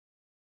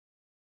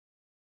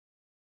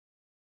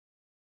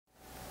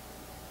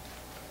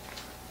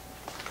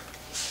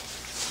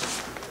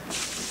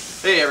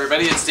Hey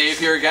everybody, it's Dave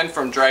here again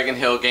from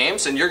Dragonhill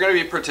Games, and you're going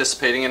to be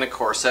participating in a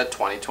Core Set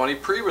 2020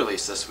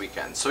 pre-release this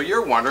weekend. So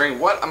you're wondering,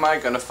 what am I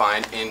going to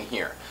find in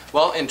here?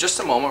 Well, in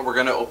just a moment we're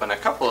going to open a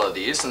couple of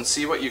these and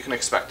see what you can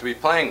expect to be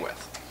playing with.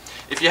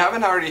 If you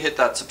haven't already hit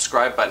that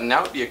subscribe button,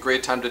 now would be a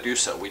great time to do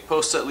so. We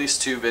post at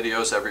least 2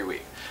 videos every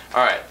week.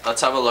 Alright,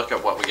 let's have a look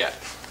at what we get.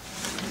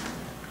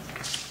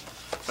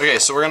 Okay,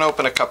 so we're going to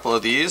open a couple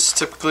of these.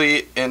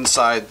 Typically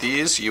inside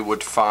these you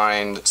would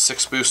find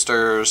 6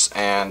 boosters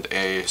and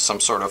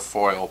some sort of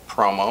foil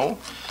promo.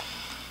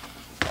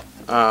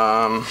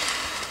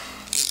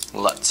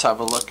 Let's have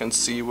a look and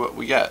see what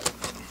we get.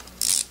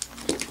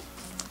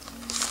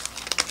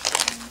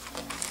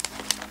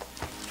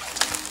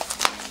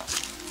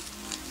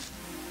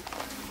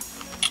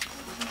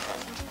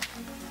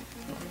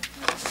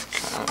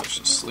 Okay, there's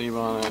a sleeve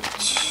on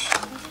it.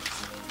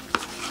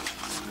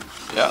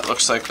 Yeah, it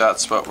looks like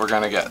that's what we're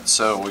gonna get.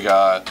 So we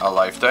got a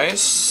life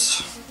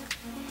dice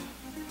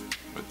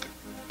with the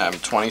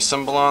M20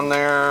 symbol on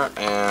there,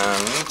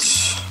 and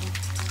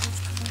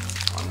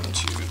 1,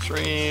 2,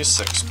 3,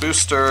 6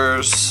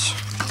 boosters,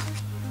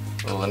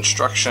 little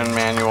instruction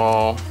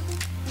manual.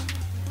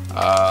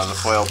 The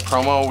foil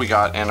promo we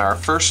got in our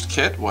first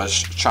kit was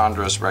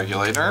Chandra's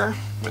regulator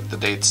with the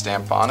date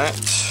stamp on it.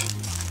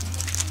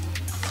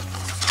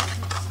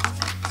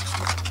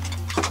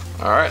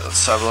 Alright,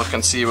 let's have a look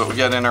and see what we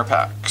get in our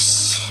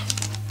packs.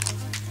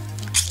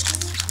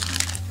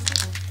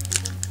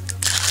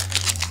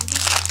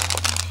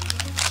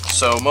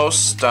 So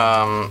most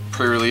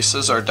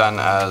pre-releases are done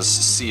as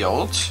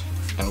sealed,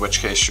 in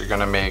which case you're going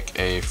to make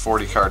a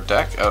 40 card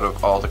deck out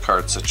of all the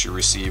cards that you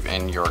receive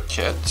in your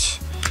kit.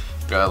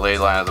 We've got a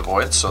Leyline of the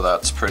Void, so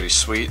that's pretty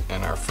sweet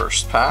in our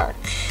first pack.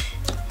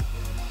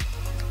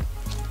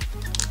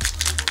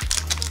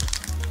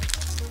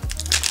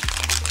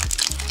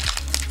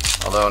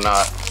 Although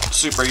not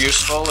super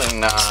useful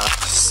in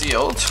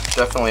sealed,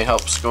 definitely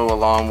helps go a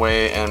long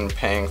way in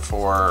paying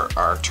for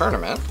our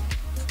tournament.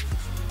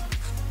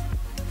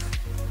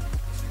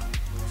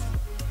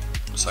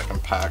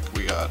 Second pack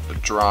we got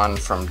Drawn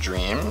from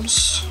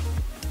Dreams.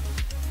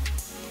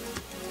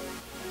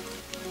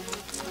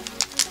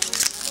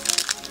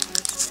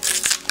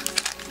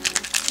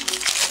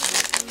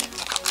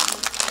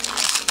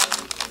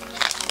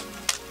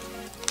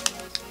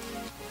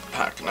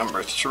 Pack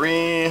number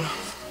 3.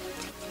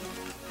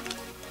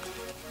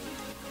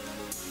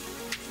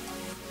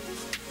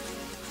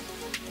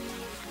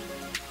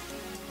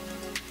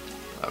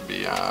 That'd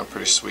be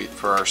pretty sweet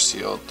for our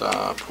sealed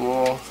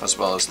pool, as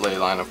well as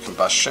Leyline of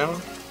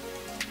Combustion.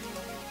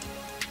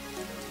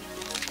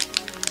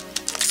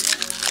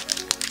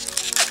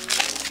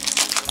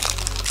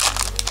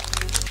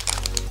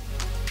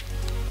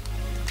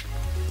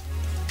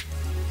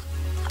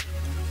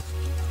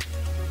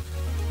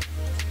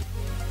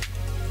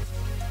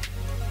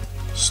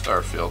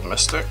 Starfield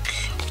Mystic.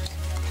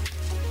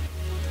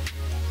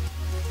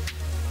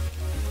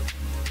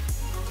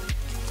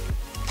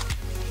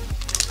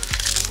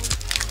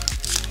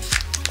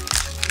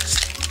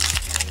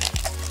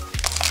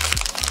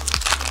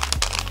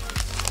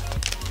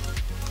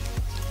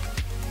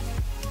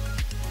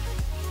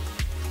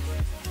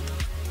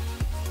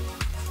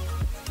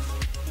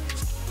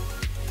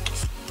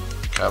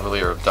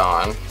 Cavalier of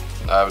Dawn.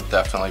 That would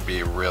definitely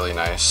be really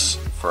nice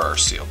for our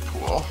sealed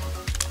pool.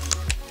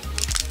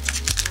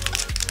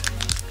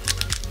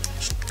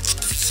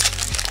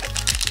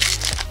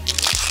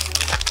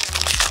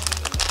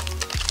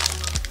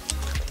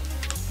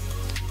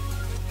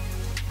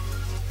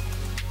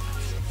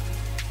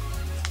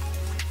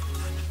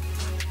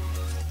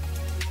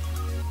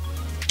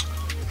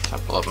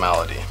 Temple of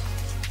Melody.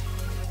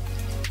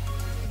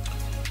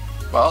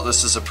 Well,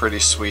 this is a pretty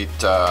sweet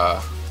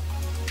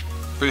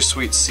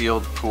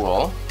sealed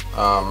pool.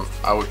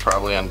 I would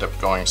probably end up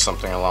going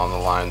something along the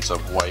lines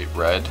of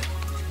white-red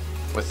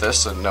with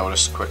this, and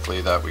notice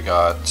quickly that we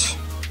got,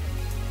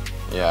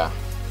 yeah,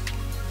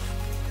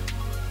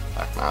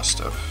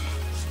 Packmastiff,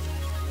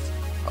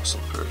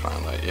 Fossil-Proof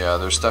Highlight. Yeah,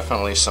 there's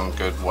definitely some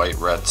good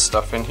white-red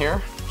stuff in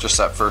here. Just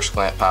at first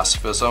glance,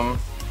 Pacifism.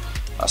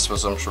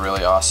 Pacifism's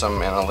really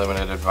awesome in a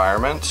limited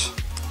environment.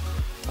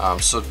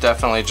 So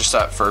definitely just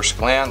at first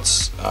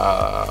glance,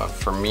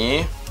 for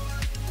me,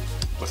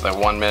 with a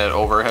 1 minute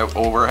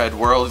overhead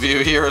world view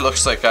here, it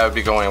looks like I would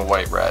be going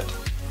white-red.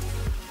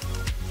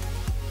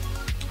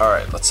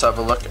 Alright, let's have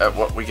a look at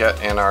what we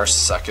get in our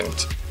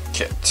second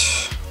kit.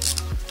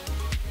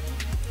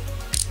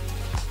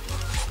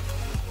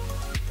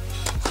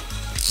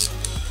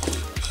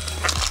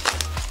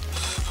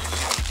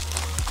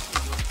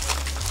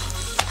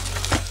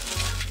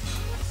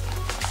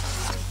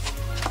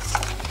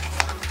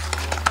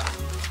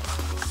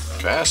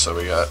 Okay, so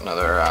we got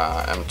another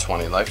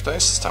M20 life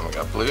dice. This time we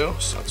got blue,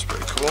 so that's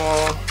pretty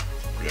cool.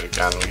 We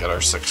got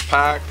our 6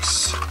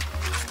 packs.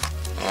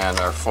 And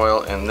our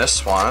foil in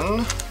this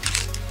one,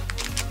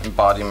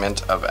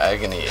 Embodiment of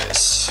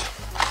Agonies.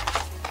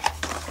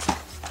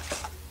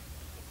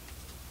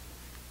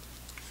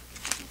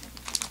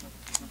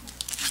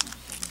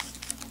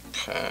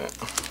 Okay.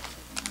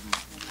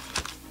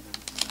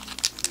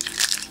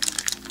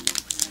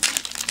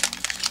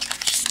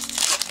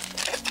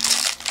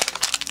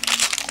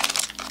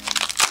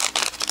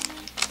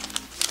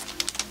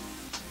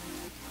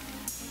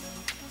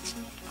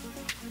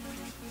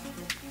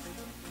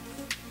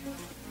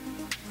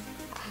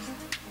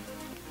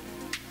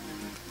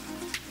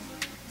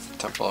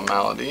 Full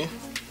Malady,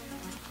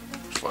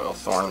 foil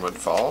Thornwood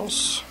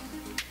Falls,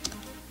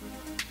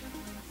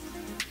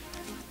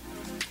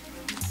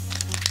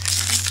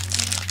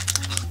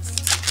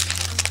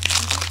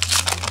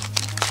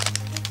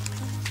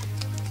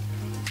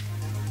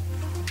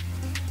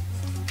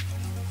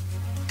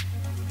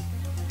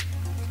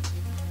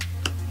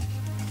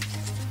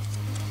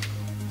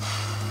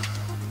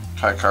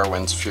 Kaikar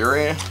Wind's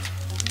Fury,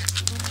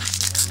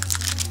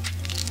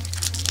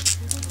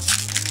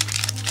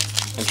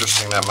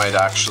 interesting, that might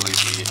actually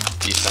be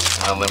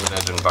decent in a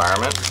limited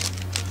environment,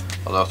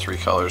 although 3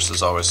 colors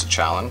is always a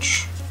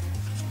challenge.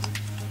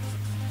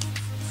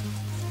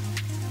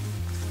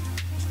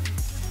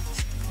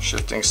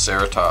 Shifting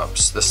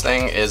Ceratops. This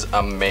thing is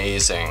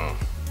amazing.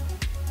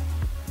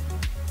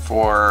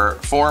 For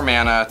 4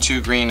 mana,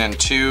 2 green and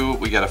 2,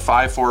 we get a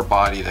 5/4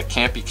 body that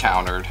can't be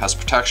countered, has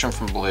protection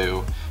from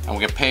blue, and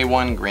we can pay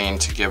 1 green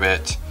to give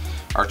it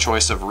our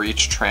choice of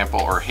reach, trample,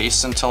 or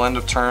haste until end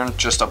of turn.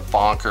 Just a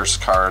bonkers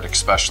card,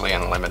 especially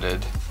in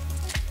limited.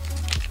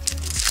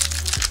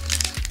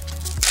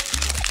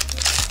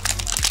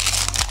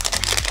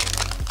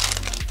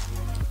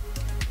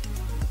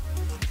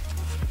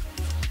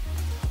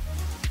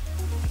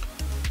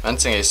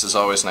 Fencing Ace is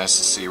always nice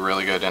to see,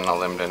 really good in a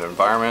limited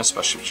environment,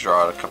 especially if you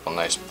draw out a couple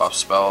nice buff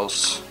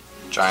spells.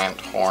 Giant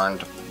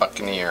Horned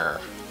Buccaneer.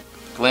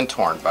 Glint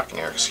Horned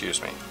Buccaneer,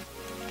 excuse me.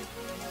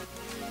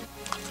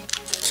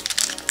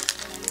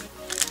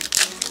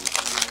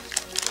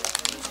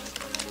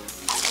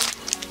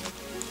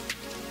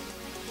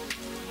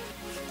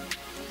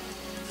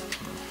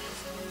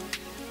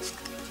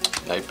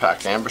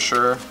 Nightpack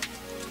Ambusher.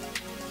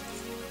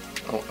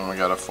 Oh, and we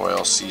got a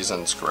foil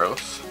Season's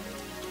Growth.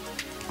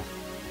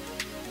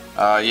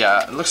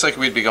 Yeah, it looks like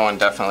we'd be going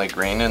definitely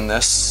green in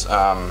this,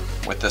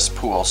 with this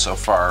pool so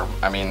far.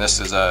 I mean, this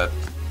is a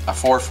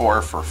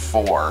 4/4 for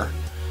 4.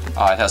 It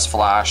has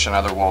Flash, and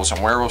other wolves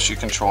and werewolves you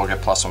control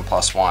get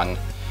 +1/+1.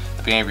 At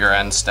the beginning of your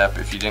end step,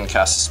 if you didn't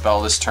cast a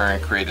spell this turn,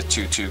 create a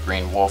 2/2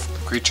 green wolf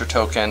creature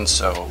token.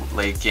 So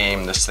late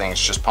game, this thing's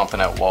just pumping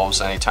out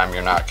wolves anytime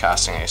you're not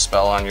casting a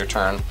spell on your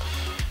turn.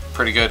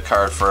 Pretty good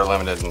card for a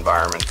limited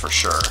environment for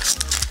sure.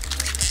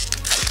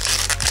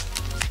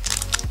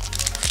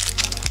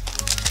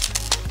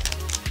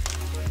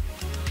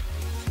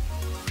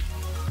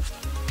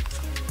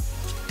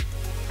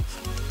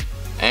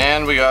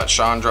 And we got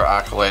Chandra,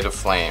 Acolyte of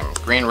Flame.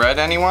 Green-red,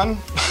 anyone?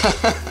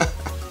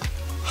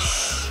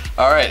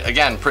 Alright,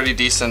 again, pretty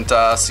decent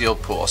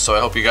sealed pool. So I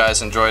hope you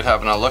guys enjoyed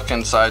having a look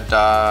inside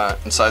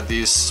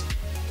these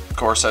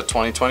core set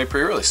 2020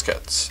 pre-release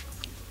kits.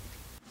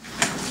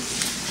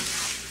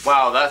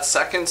 Wow, that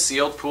second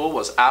sealed pool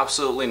was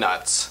absolutely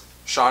nuts.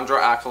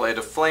 Chandra, Acolyte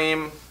of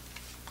Flame,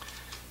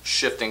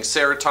 Shifting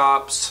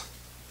Ceratops,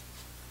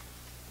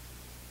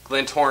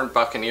 Glinthorn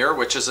Buccaneer,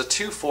 which is a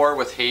 2/4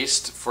 with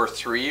haste for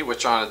 3,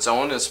 which on its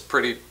own is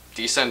pretty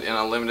decent in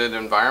a limited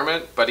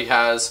environment, but he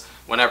has,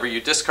 whenever you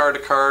discard a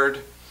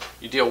card,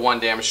 you deal 1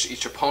 damage to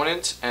each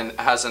opponent, and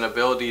has an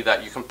ability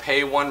that you can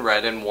pay 1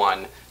 red and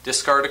 1,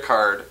 discard a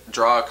card,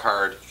 draw a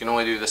card. You can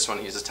only do this when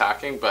he's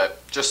attacking, but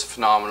just a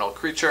phenomenal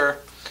creature.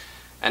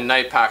 And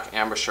Nightpack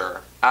Ambusher.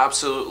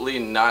 Absolutely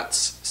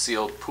nuts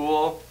sealed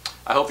pool.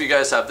 I hope you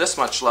guys have this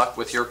much luck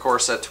with your core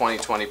set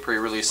 2020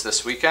 pre-release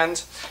this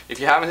weekend. If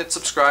you haven't hit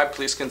subscribe,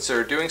 please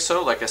consider doing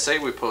so. Like I say,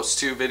 we post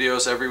 2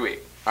 videos every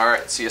week.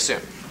 Alright, see you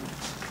soon.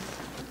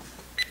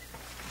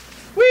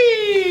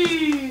 Whee!